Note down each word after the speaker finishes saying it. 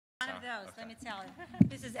knows, let me tell you.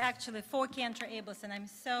 This is actually for Cantor Abels, and I'm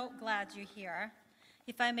so glad you're here.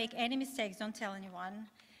 If I make any mistakes, don't tell anyone.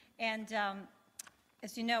 And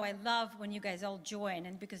as you know, I love when you guys all join,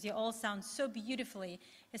 and because you all sound so beautifully,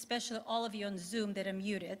 especially all of you on Zoom that are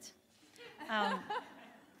muted.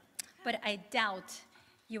 But I doubt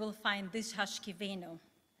you will find this Hashkiveinu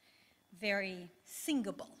very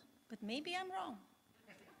singable. But maybe I'm wrong.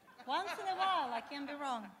 Once in a while, I can be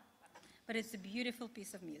wrong. But it's a beautiful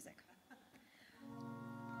piece of music. Okay.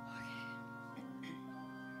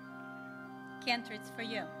 Cantor, it's for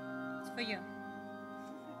you. It's for you.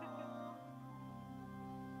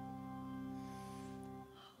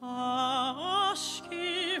 Hashkiveinu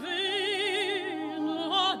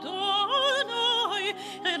Adonai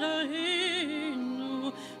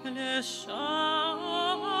Eloheinu leshalom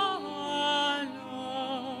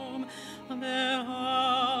ve'amidenu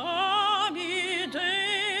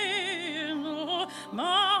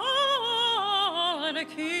malkeinu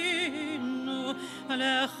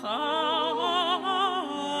lechaim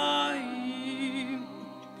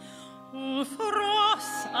ufros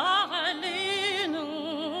aleinu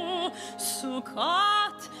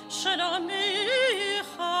sukat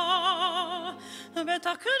shalamecha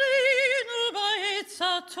v'takrinu ba'etz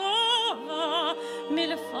hatova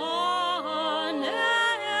milfanecha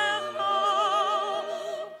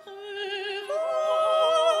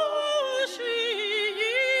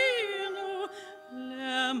v'hoshiyinu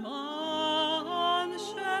leman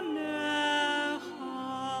shemecha.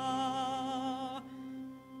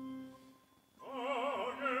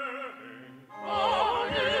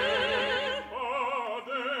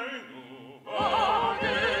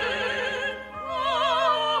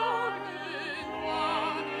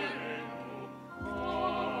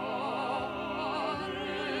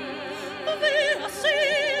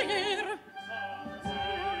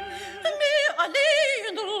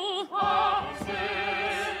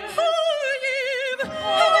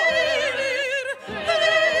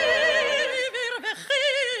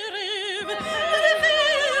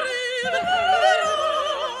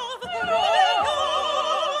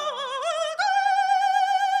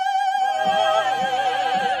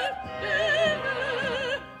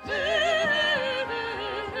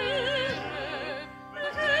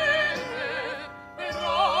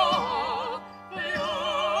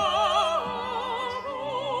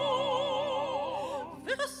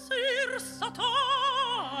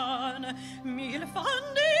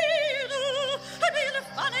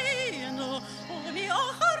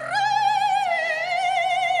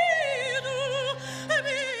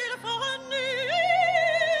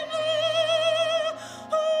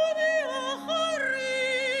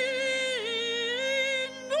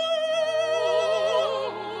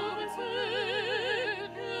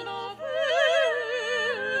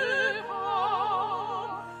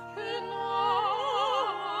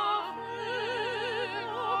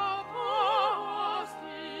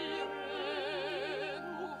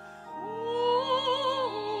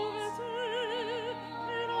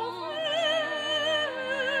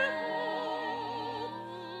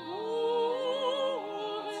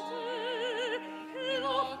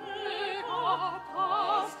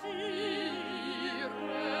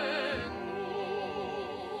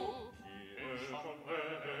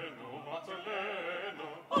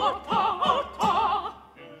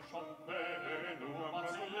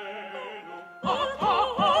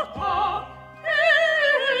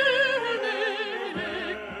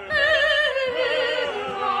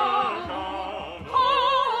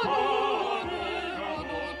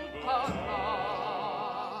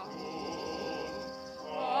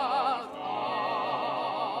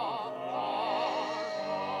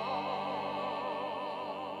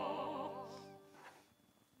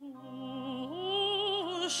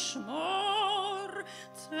 Shmor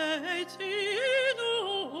tzeitzinu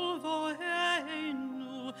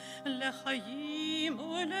voheinu lechayim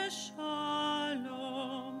uleshalom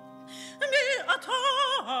mi'ata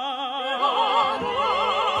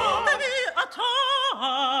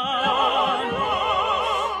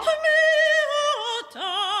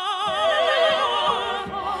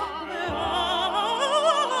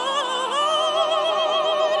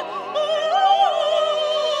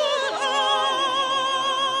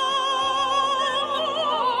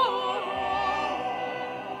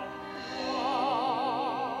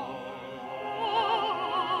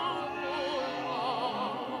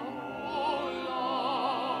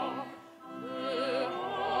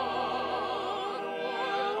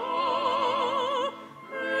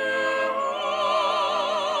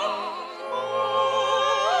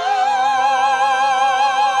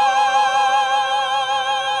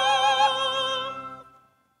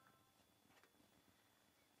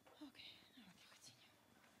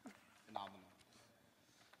phenomenal.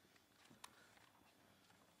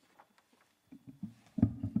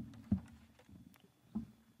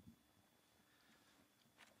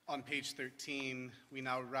 On page 13, we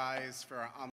now rise for our